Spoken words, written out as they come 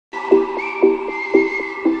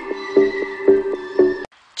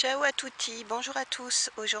Ciao à tutti, bonjour à tous.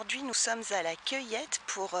 Aujourd'hui nous sommes à la cueillette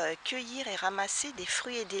pour cueillir et ramasser des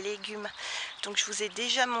fruits et des légumes. Donc je vous ai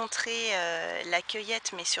déjà montré la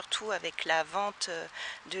cueillette, mais surtout avec la vente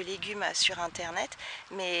de légumes sur internet.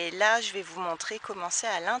 Mais là je vais vous montrer comment c'est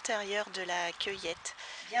à l'intérieur de la cueillette.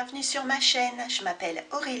 Bienvenue sur ma chaîne, je m'appelle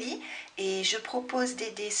Aurélie et je propose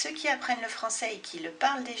d'aider ceux qui apprennent le français et qui le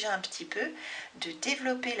parlent déjà un petit peu, de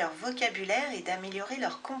développer leur vocabulaire et d'améliorer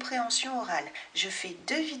leur compréhension orale. Je fais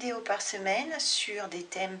 2 vidéos par semaine sur des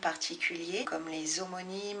thèmes particuliers comme les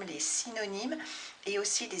homonymes, les synonymes et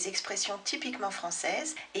aussi des expressions typiquement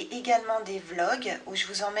françaises, et également des vlogs où je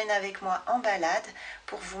vous emmène avec moi en balade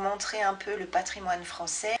pour vous montrer un peu le patrimoine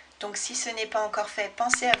français. Donc si ce n'est pas encore fait,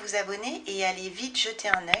 pensez à vous abonner et allez vite jeter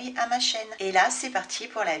un œil à ma chaîne. Et là, c'est parti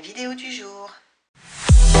pour la vidéo du jour.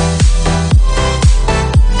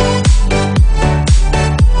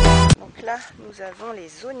 Donc là, nous avons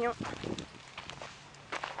les oignons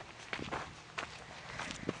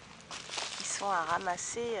qui sont à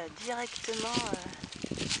ramasser directement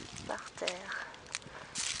par terre.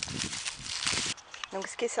 Donc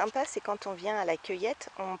ce qui est sympa, c'est quand on vient à la cueillette,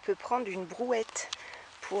 on peut prendre une brouette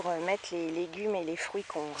pour mettre les légumes et les fruits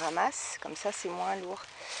qu'on ramasse, comme ça c'est moins lourd.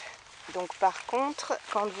 Donc par contre,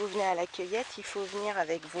 quand vous venez à la cueillette, il faut venir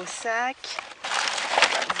avec vos sacs,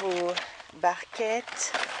 vos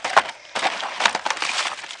barquettes,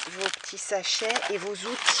 vos petits sachets et vos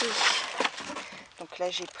outils. Donc là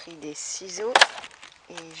j'ai pris des ciseaux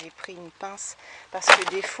et j'ai pris une pince parce que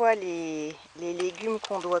des fois les légumes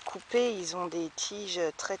qu'on doit couper, ils ont des tiges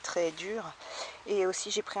très très dures, et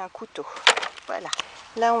aussi j'ai pris un couteau. Voilà.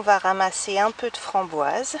 Là on va ramasser un peu de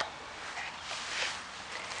framboises.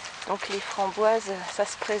 Donc les framboises, ça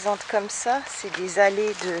se présente comme ça, c'est des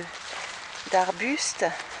allées d'arbustes.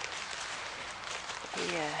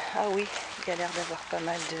 Et ah oui, il y a l'air d'avoir pas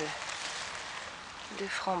mal de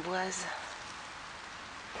framboises.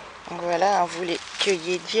 Donc voilà, vous les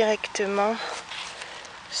cueillez directement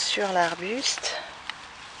sur l'arbuste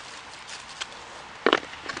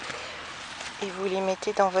et vous les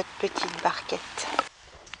mettez dans votre petite barquette.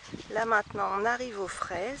 Là maintenant on arrive aux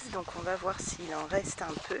fraises, donc on va voir s'il en reste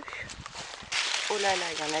un peu. Oh là là,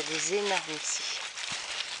 il y en a des énormes ici.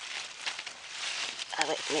 Ah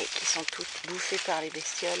ouais, mais qui sont toutes bouffées par les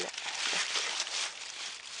bestioles.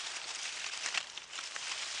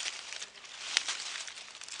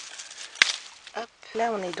 Hop,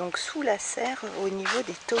 là on est donc sous la serre au niveau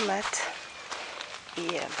des tomates. Et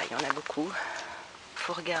il y en a beaucoup. Il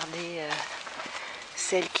faut regarder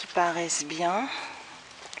celles qui paraissent bien.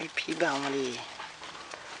 Et puis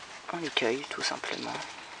on les cueille tout simplement.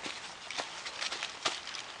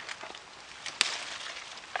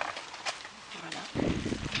 Voilà.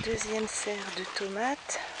 Deuxième serre de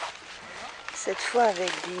tomates. Cette fois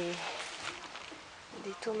avec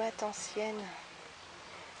des tomates anciennes,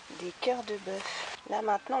 des cœurs de bœuf. Là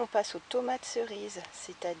maintenant on passe aux tomates cerises,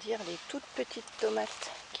 c'est-à-dire les toutes petites tomates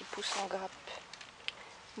qui poussent en grappe.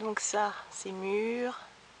 Donc ça c'est mûr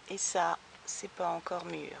et ça c'est pas encore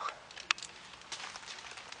mûr.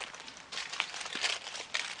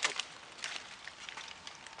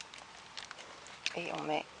 Et on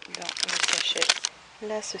met dans le sachet.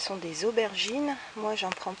 Là ce sont des aubergines, moi j'en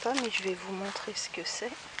prends pas mais je vais vous montrer ce que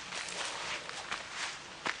c'est.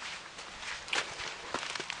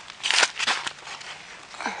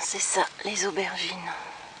 C'est ça, les aubergines.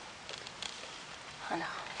 Voilà.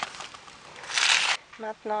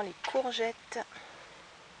 Maintenant les courgettes.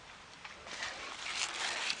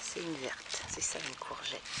 C'est une verte, c'est ça une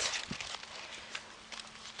courgette.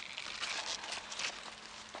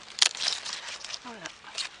 Voilà.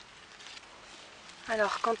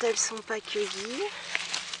 Alors quand elles sont pas cueillies,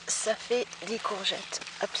 ça fait des courgettes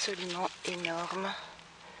absolument énormes.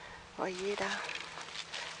 Voyez là.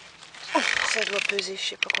 Ça doit peser je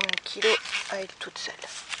sais pas combien de kilos à elle toute seule.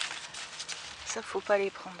 Ça faut pas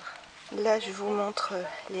les prendre. Là je vous montre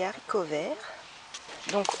les haricots verts.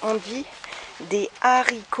 Donc on dit des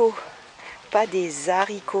haricots, pas des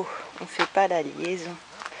haricots. On fait pas la liaison.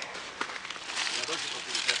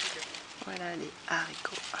 Voilà les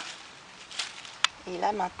haricots. Et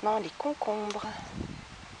là maintenant les concombres.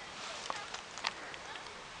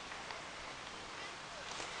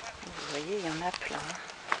 Vous voyez, il y en a plein.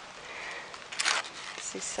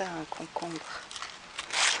 C'est ça un concombre.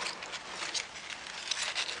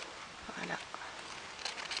 Voilà.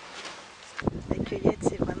 La cueillette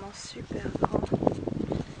c'est vraiment super grand.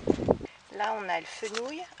 Là on a le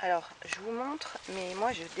fenouil. Alors je vous montre, mais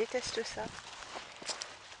moi je déteste ça.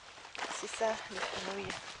 C'est ça le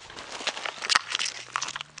fenouil.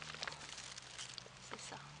 C'est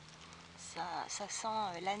ça. Ça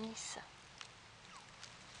sent l'anis.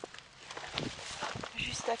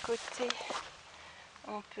 juste à côté,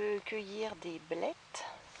 on peut cueillir des blettes.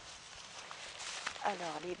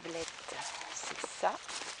 Alors les blettes, c'est ça.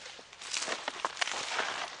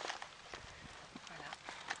 Voilà,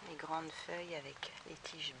 les grandes feuilles avec les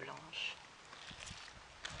tiges blanches.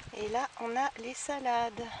 Et là, on a les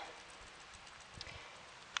salades.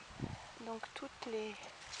 Donc toutes les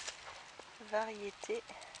variétés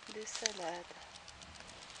de salades.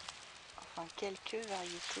 Enfin, quelques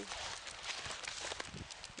variétés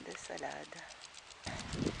de salades.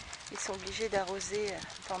 Ils sont obligés d'arroser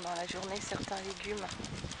pendant la journée certains légumes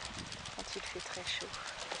quand il fait très chaud.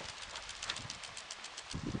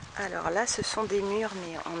 Alors là, ce sont des mûres,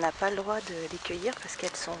 mais on n'a pas le droit de les cueillir parce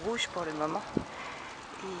qu'elles sont rouges pour le moment.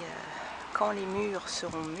 Et quand les mûres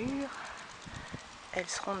seront mûres, elles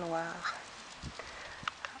seront noires.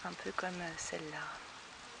 Un peu comme celle-là.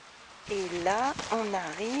 Et là, on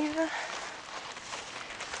arrive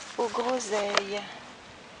aux groseilles.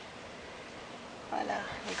 Voilà,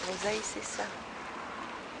 les groseilles, c'est ça.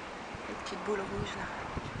 Les petites boules rouges là.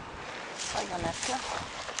 Oh, il y en a plein.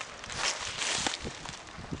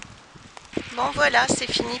 Bon voilà,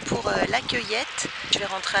 c'est fini pour la cueillette. Je vais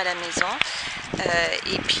rentrer à la maison.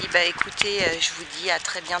 Et puis bah écoutez, je vous dis à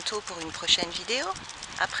très bientôt pour une prochaine vidéo.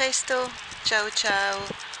 A presto, ciao ciao.